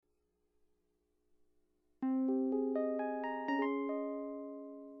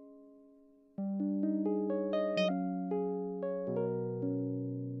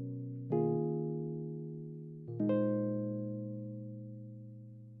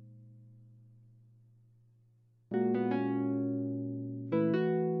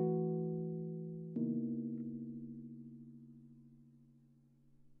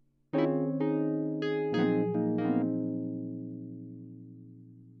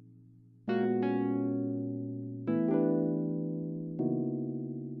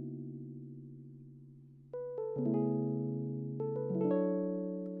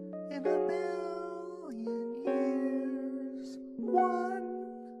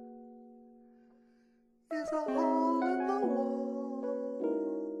is a hole in the wall.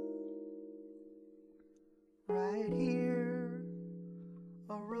 Right here,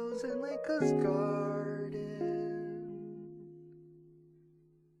 a rose in Linka's garden.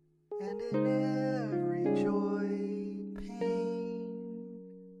 And in every joy, pain,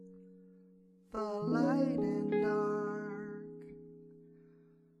 the light and dark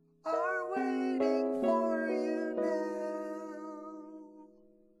are waiting for you now.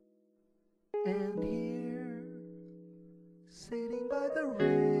 And here, sitting by the river,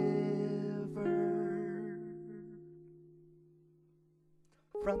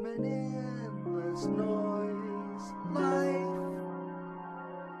 from an endless noise, life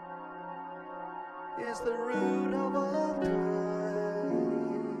is the root of all time.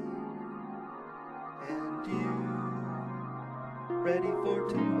 And you, ready for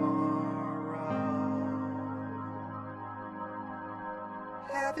tomorrow,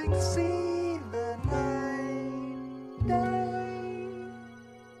 having seen the night, day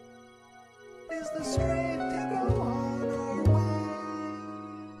is the strength to go on our way.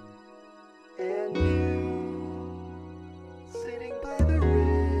 And you, sitting by the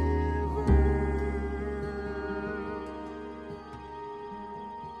river,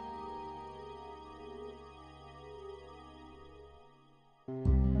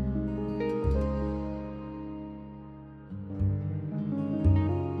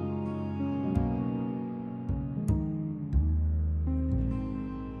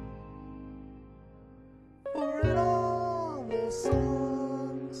 for in all the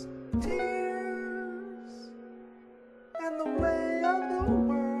songs, tears, and the way of the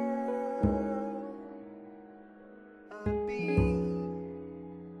world, a bee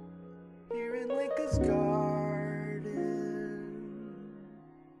here in Linka's garden,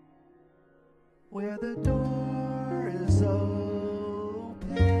 where the door is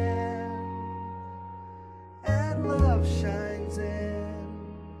open and love shines in.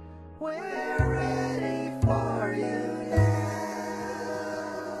 We're ready for you now.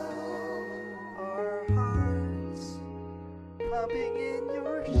 Our hearts pumping in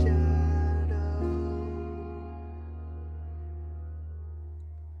your shadow.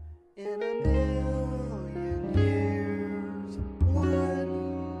 In a million years, one.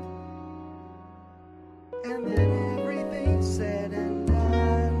 And then everything's said and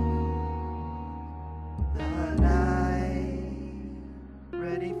done. The night,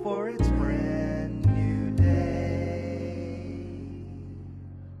 ready for its brand new day.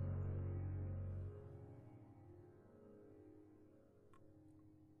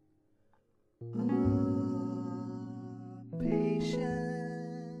 Patience.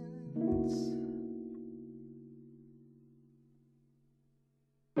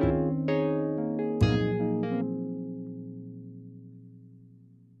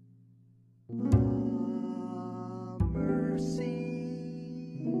 Mercy.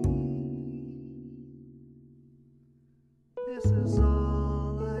 This is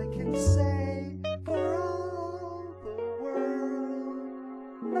all I can say for all the world.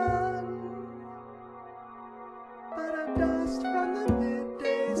 None but a dust from the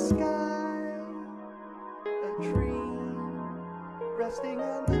midday sky, a dream resting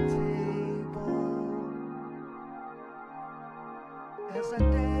on the table, as I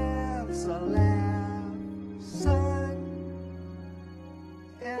dance a laugh, sun,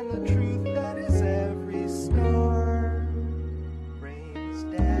 and the truth that is every star rains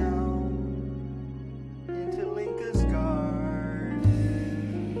down into Linka's garden.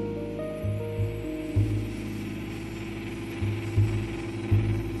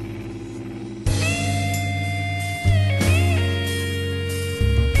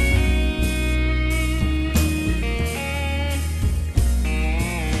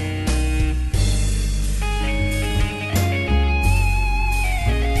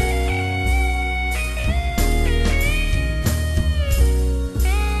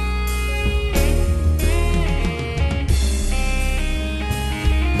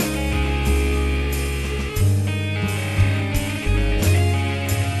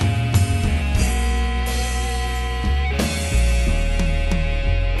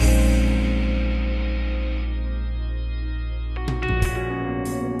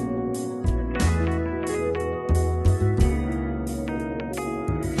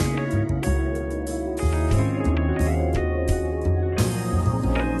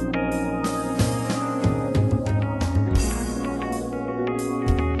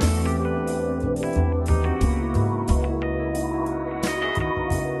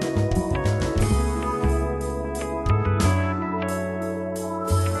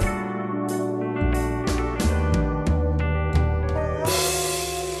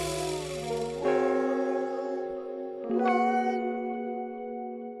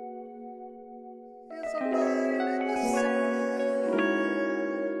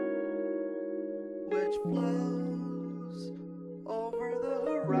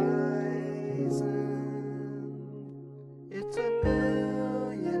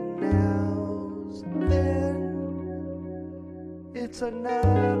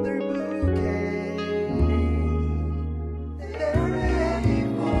 another bouquet.